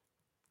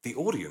 The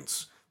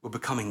audience were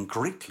becoming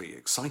greatly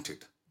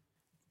excited.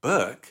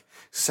 Burke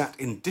sat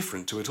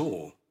indifferent to it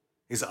all,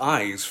 his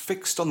eyes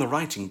fixed on the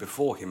writing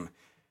before him,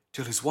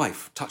 till his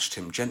wife touched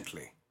him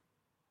gently.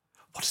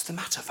 "What is the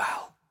matter,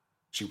 Val?"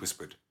 she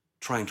whispered,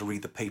 trying to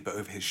read the paper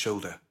over his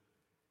shoulder.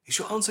 "Is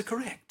your answer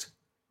correct?"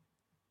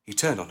 He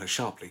turned on her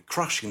sharply,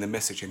 crushing the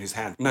message in his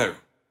hand. "No,"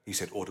 he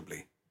said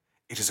audibly.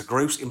 "It is a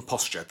gross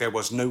imposture. There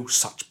was no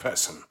such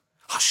person."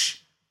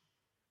 "Hush!"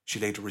 She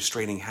laid a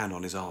restraining hand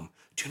on his arm.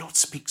 "Do not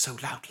speak so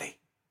loudly.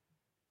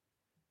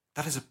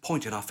 That is a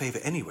point in our favour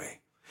anyway.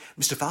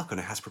 Mr.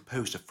 Falconer has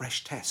proposed a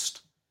fresh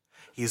test.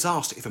 He has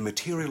asked if a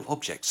material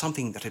object,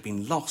 something that had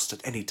been lost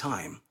at any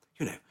time,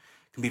 can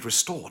be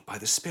restored by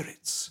the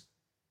spirits."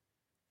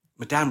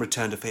 Madame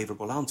returned a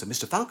favourable answer.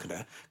 "Mr.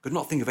 Falconer could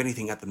not think of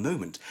anything at the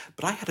moment,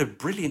 but I had a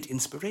brilliant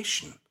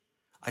inspiration.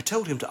 I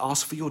told him to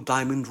ask for your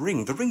diamond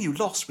ring, the ring you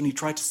lost when you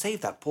tried to save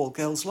that poor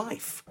girl's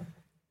life."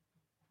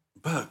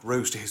 Burke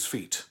rose to his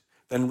feet,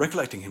 then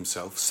recollecting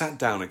himself, sat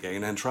down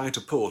again and tried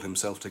to pull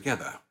himself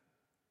together.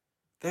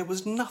 There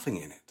was nothing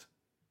in it.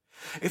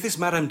 If this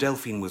Madame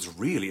Delphine was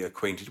really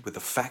acquainted with the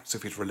facts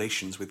of his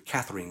relations with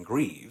Catherine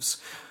Greaves,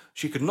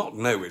 she could not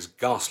know his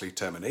ghastly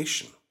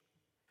termination.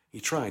 He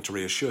tried to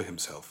reassure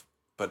himself,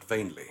 but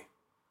vainly.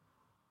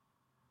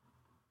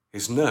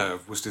 His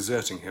nerve was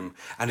deserting him,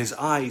 and his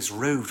eyes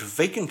roved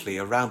vacantly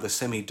around the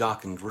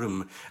semi-darkened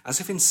room, as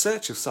if in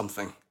search of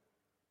something.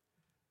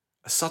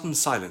 A sudden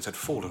silence had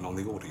fallen on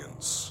the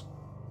audience.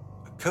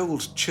 A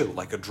cold chill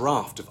like a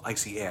draught of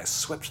icy air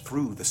swept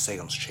through the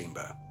seance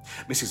chamber.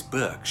 Mrs.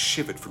 Burke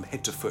shivered from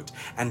head to foot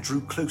and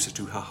drew closer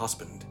to her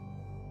husband.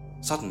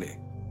 Suddenly,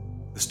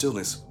 the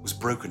stillness was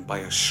broken by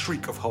a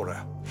shriek of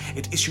horror.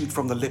 It issued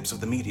from the lips of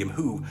the medium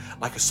who,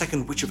 like a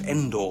second witch of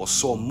Endor,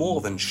 saw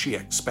more than she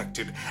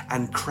expected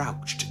and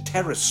crouched,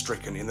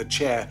 terror-stricken, in the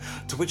chair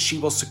to which she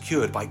was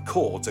secured by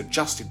cords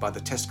adjusted by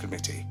the test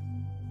committee.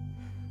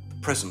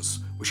 The presence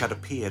which had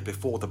appeared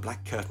before the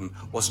black curtain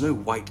was no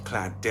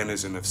white-clad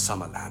denizen of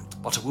Summerland,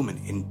 but a woman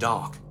in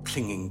dark,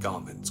 clinging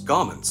garments,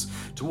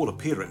 to all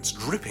appearance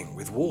dripping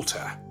with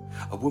water.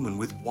 a woman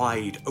with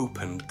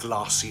wide-opened,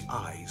 glassy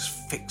eyes,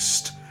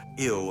 fixed,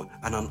 ill,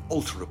 and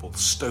unalterable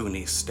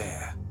stony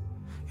stare.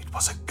 It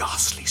was a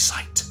ghastly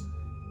sight.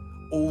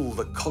 All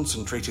the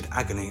concentrated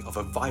agony of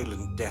a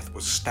violent death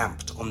was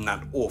stamped on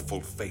that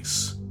awful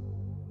face.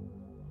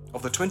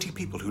 Of the 20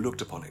 people who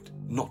looked upon it,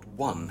 not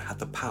one had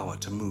the power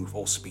to move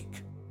or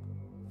speak.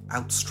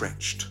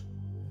 Outstretched,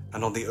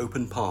 and on the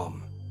open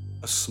palm,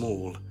 a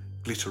small,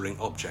 glittering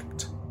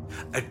object,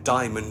 a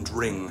diamond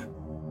ring.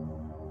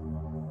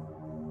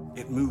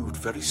 It moved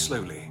very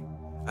slowly,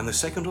 and the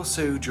second or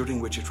so during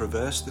which it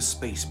traversed the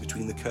space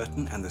between the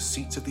curtain and the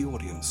seats of the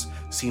audience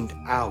seemed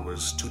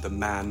hours to the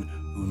man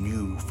who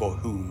knew for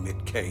whom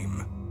it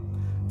came.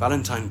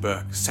 Valentine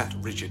Burke sat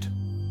rigid.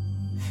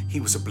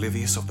 He was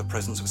oblivious of the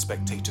presence of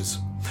spectators,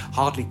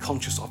 hardly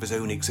conscious of his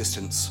own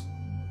existence.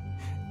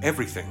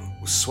 Everything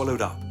was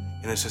swallowed up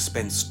in a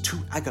suspense too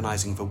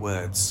agonizing for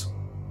words,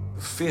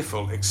 the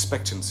fearful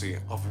expectancy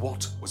of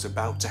what was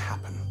about to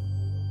happen.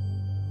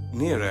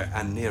 Nearer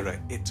and nearer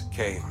it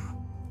came.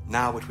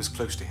 Now it was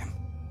close to him.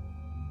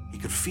 He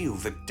could feel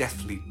the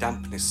deathly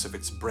dampness of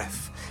its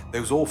breath,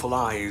 those awful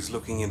eyes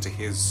looking into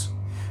his.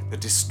 The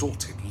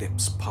distorted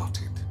lips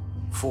parted,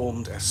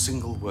 formed a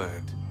single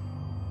word.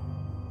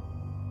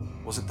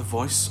 Was it the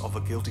voice of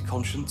a guilty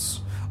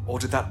conscience, or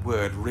did that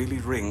word really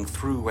ring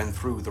through and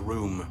through the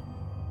room?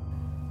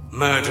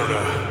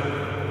 Murderer!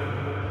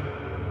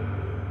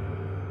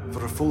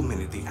 For a full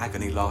minute the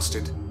agony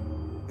lasted.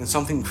 Then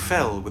something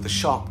fell with a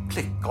sharp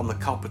click on the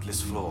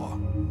carpetless floor.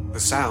 The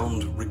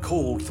sound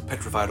recalled the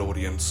petrified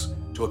audience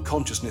to a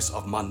consciousness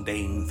of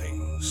mundane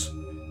things.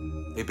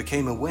 They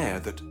became aware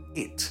that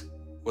it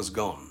was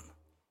gone.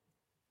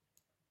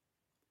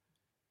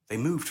 They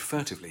moved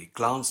furtively,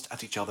 glanced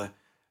at each other,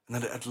 and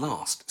then at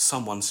last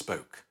someone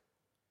spoke.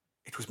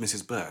 It was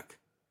Mrs. Burke.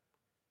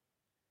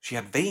 She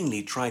had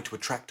vainly tried to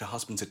attract her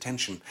husband's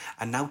attention,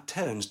 and now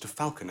turned to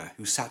Falconer,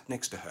 who sat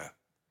next to her.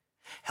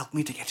 "Help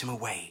me to get him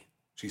away,"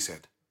 she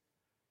said.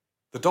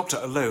 The doctor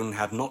alone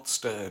had not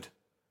stirred.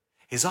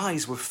 His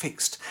eyes were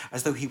fixed,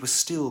 as though he was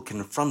still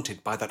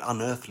confronted by that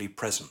unearthly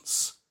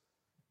presence.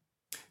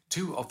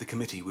 2 of the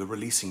committee were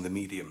releasing the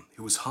medium,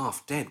 who was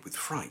half dead with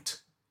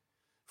fright.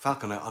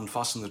 Falconer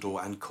unfastened the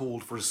door and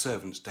called for a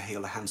servant to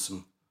hail a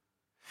hansom.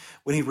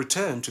 When he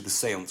returned to the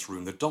seance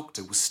room, the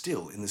doctor was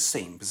still in the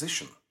same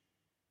position.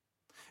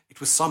 It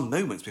was some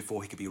moments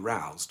before he could be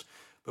roused,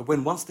 but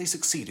when once they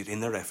succeeded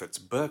in their efforts,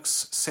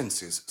 Burke's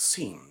senses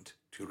seemed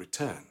to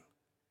return.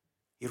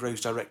 He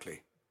rose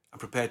directly and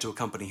prepared to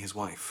accompany his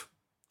wife.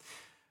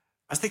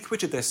 As they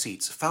quitted their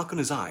seats,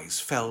 Falconer's eyes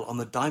fell on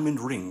the diamond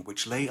ring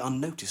which lay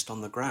unnoticed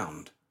on the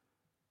ground.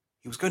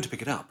 He was going to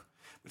pick it up,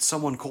 but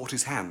someone caught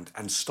his hand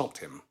and stopped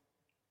him.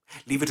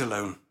 "Leave it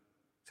alone,"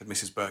 said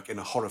Mrs. Burke in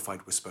a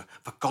horrified whisper.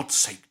 "For God's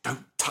sake,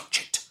 don't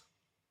touch it."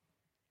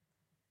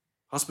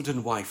 Husband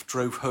and wife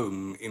drove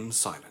home in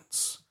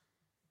silence.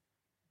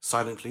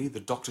 Silently, the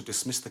doctor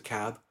dismissed the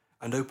cab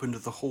and opened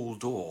the hall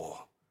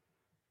door.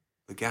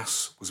 The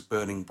gas was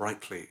burning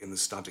brightly in the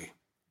study.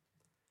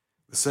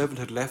 The servant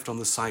had left on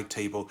the side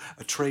table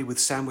a tray with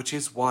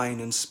sandwiches, wine,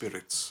 and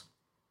spirits.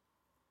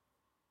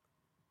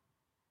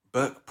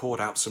 Burke poured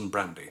out some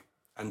brandy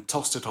and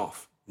tossed it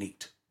off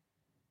neat.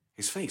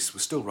 His face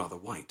was still rather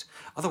white,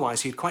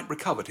 otherwise he had quite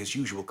recovered his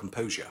usual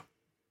composure.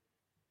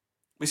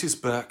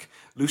 Mrs. Burke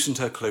loosened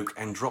her cloak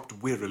and dropped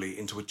wearily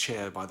into a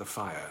chair by the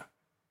fire.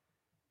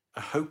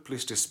 A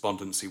hopeless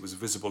despondency was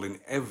visible in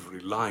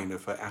every line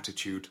of her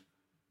attitude.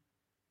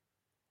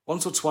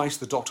 Once or twice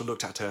the doctor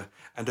looked at her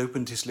and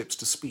opened his lips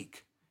to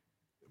speak,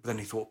 but then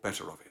he thought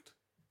better of it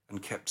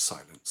and kept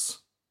silence.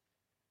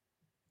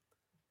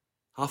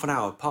 Half an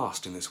hour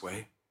passed in this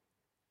way.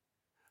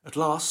 At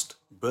last,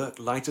 Burke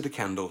lighted a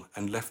candle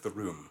and left the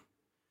room.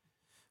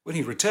 When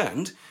he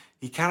returned,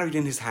 he carried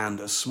in his hand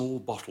a small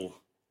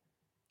bottle.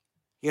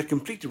 He had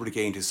completely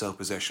regained his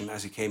self-possession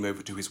as he came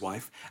over to his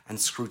wife and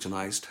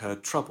scrutinized her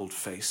troubled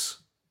face.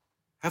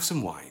 "Have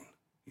some wine,"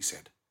 he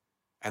said,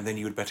 "and then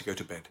you had better go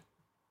to bed.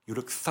 You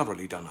look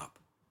thoroughly done up."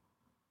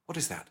 "What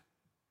is that?"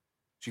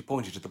 She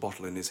pointed to the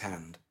bottle in his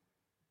hand.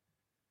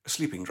 "A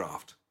sleeping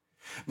draught.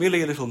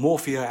 Merely a little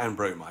morphia and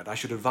bromide. I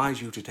should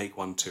advise you to take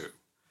one too.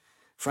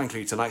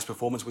 Frankly, tonight's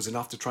performance was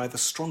enough to try the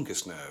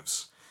strongest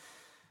nerves.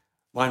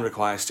 Mine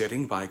requires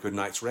steadying by a good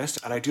night's rest,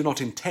 and I do not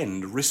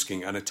intend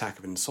risking an attack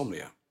of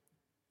insomnia."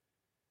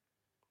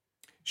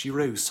 She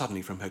rose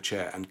suddenly from her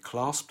chair and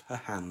clasped her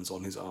hands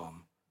on his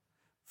arm.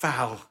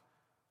 "Val,"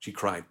 she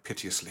cried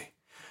piteously,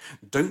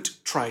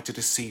 "don't try to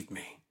deceive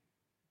me.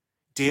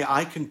 Dear,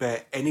 I can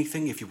bear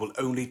anything if you will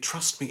only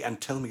trust me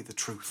and tell me the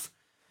truth.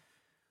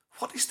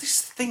 What is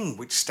this thing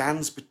which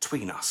stands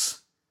between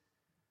us?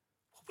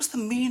 What was the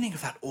meaning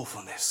of that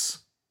awfulness?"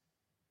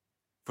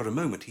 For a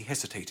moment he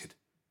hesitated.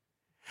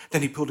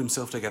 Then he pulled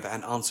himself together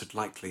and answered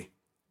lightly,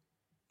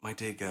 "My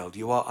dear girl,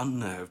 you are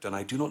unnerved, and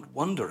I do not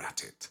wonder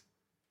at it.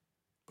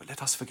 But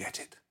let us forget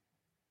it."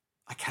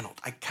 I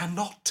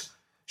cannot,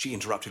 she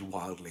interrupted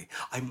wildly.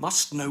 "I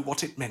must know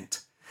what it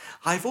meant.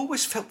 I've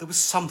always felt there was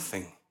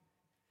something.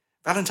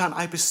 Valentine,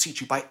 I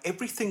beseech you, by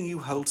everything you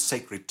hold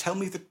sacred, tell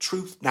me the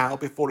truth now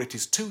before it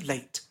is too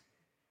late.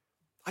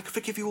 I could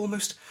forgive you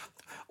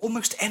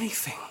almost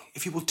anything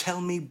if you will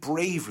tell me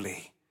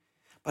bravely.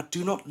 But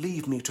do not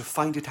leave me to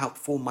find it out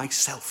for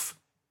myself.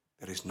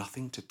 There is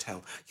nothing to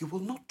tell. You will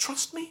not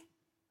trust me?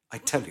 I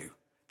tell you,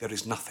 there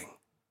is nothing.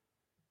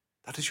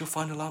 That is your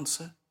final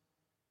answer?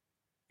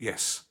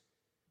 Yes.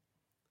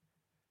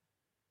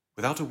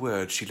 Without a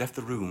word, she left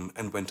the room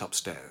and went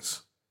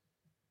upstairs.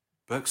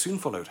 Burke soon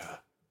followed her.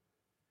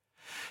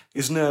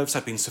 His nerves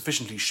had been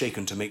sufficiently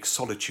shaken to make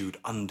solitude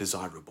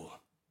undesirable.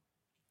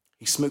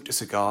 He smoked a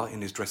cigar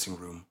in his dressing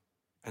room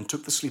and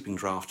took the sleeping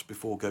draught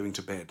before going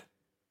to bed.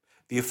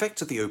 The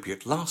effects of the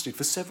opiate lasted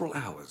for several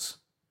hours.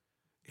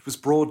 It was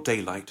broad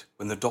daylight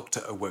when the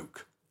doctor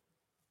awoke.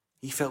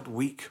 He felt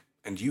weak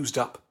and used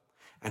up,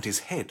 and his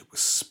head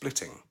was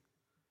splitting.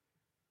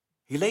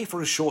 He lay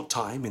for a short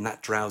time in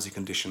that drowsy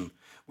condition,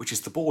 which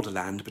is the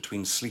borderland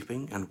between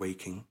sleeping and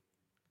waking.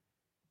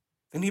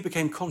 Then he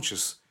became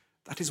conscious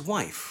that his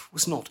wife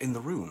was not in the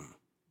room.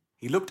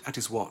 He looked at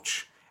his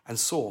watch and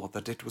saw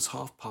that it was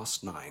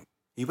 9:30.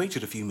 He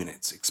waited a few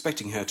minutes,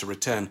 expecting her to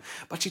return,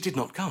 but she did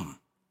not come.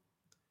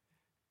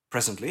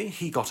 Presently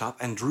he got up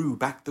and drew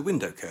back the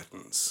window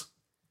curtains.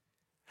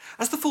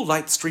 As the full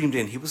light streamed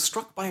in, he was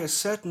struck by a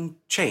certain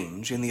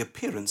change in the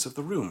appearance of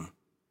the room.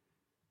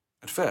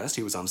 At first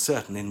he was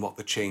uncertain in what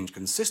the change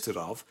consisted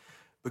of,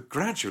 but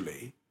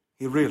gradually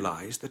he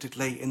realized that it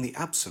lay in the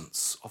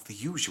absence of the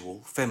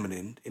usual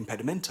feminine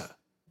impedimenta.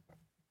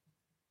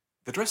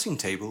 The dressing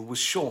table was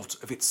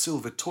short of its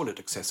silver toilet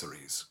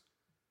accessories.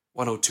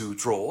 1 or 2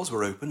 drawers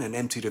were open and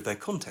emptied of their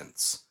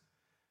contents.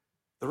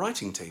 The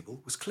writing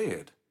table was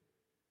cleared,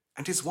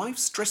 and his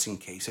wife's dressing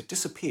case had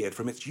disappeared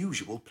from its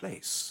usual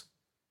place.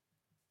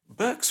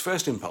 Burke's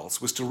first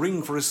impulse was to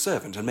ring for a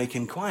servant and make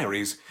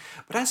inquiries,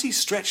 but as he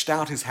stretched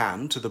out his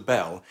hand to the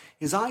bell,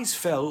 his eyes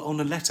fell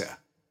on a letter,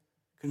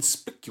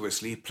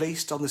 conspicuously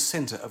placed on the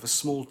centre of a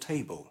small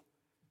table.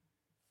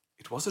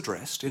 It was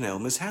addressed in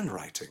Elmer's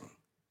handwriting.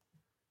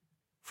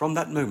 From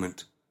that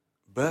moment,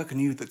 Burke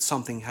knew that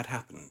something had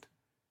happened,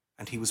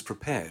 and he was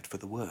prepared for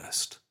the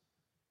worst.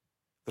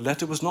 The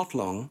letter was not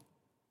long.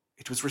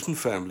 It was written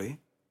firmly,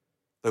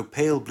 though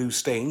pale blue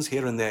stains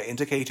here and there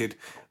indicated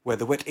where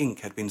the wet ink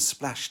had been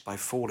splashed by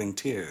falling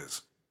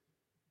tears.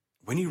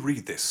 "When you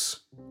read this,"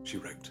 she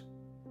wrote,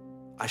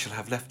 "I shall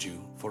have left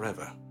you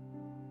forever.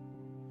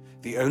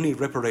 The only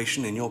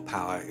reparation in your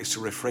power is to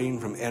refrain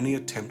from any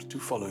attempt to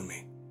follow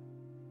me.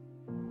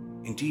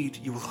 Indeed,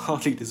 you will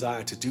hardly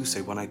desire to do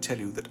so when I tell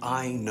you that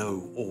I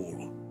know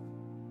all.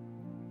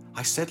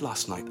 I said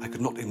last night I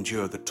could not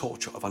endure the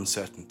torture of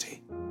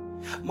uncertainty.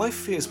 My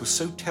fears were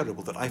so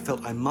terrible that I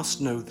felt I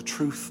must know the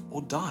truth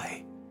or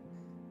die.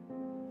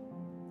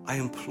 I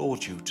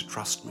implored you to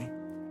trust me.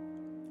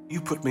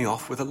 You put me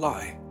off with a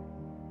lie.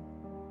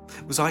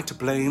 Was I to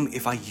blame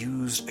if I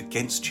used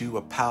against you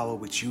a power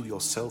which you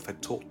yourself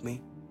had taught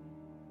me?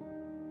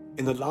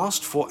 In the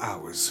last 4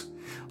 hours,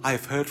 I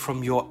have heard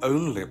from your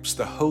own lips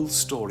the whole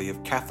story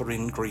of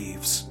Catherine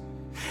Greaves.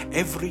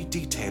 Every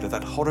detail of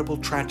that horrible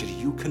tragedy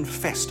you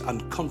confessed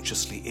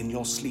unconsciously in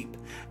your sleep,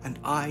 and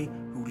I,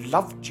 who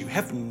loved you,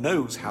 heaven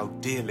knows how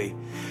dearly,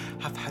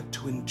 have had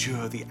to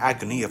endure the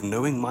agony of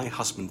knowing my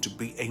husband to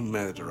be a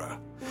murderer,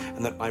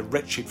 and that my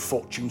wretched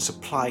fortune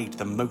supplied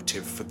the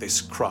motive for this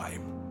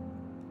crime.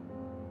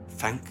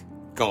 Thank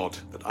God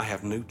that I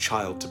have no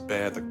child to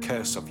bear the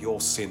curse of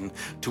your sin,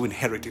 to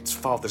inherit its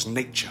father's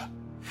nature.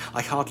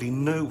 I hardly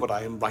know what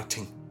I am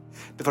writing.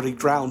 The very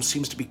ground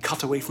seems to be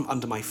cut away from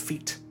under my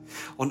feet.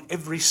 On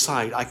every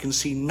side I can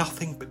see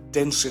nothing but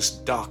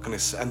densest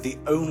darkness, and the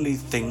only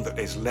thing that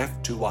is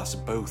left to us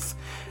both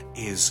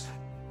is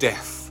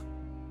death.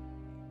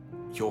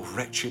 Your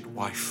wretched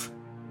wife,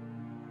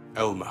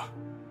 Elmer."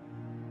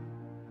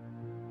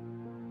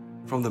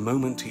 From the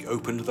moment he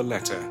opened the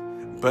letter,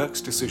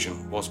 Burke's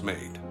decision was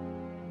made.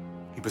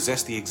 He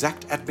possessed the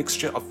exact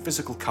admixture of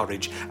physical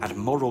courage and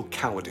moral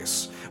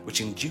cowardice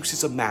which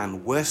induces a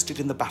man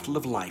worsted in the battle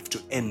of life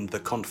to end the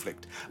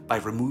conflict by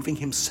removing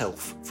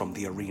himself from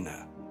the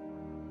arena.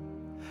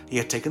 He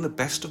had taken the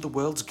best of the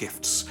world's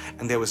gifts,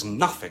 and there was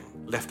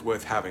nothing left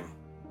worth having.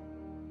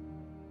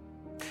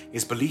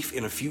 His belief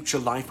in a future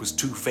life was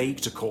too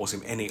vague to cause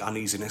him any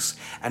uneasiness,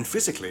 and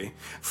physically,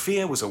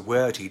 fear was a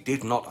word he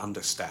did not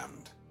understand.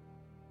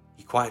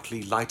 He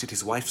quietly lighted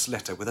his wife's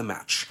letter with a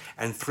match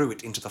and threw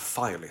it into the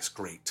fireless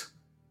grate.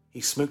 He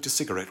smoked a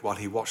cigarette while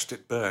he watched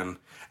it burn,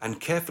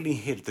 and carefully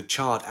hid the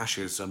charred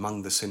ashes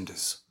among the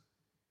cinders.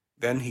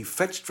 Then he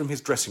fetched from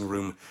his dressing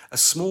room a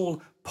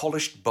small,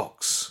 polished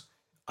box,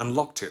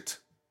 unlocked it,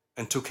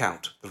 and took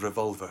out the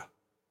revolver.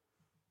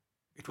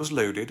 It was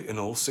loaded in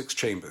all 6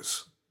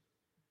 chambers.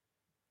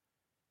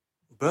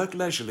 Burke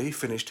leisurely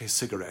finished his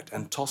cigarette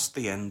and tossed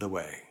the end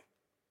away.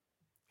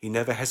 He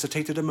never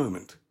hesitated a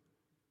moment.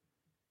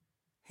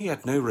 He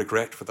had no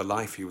regret for the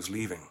life he was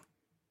leaving.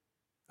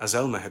 As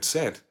Elmer had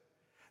said,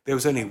 there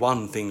was only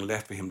one thing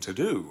left for him to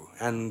do,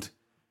 and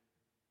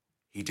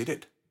he did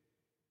it.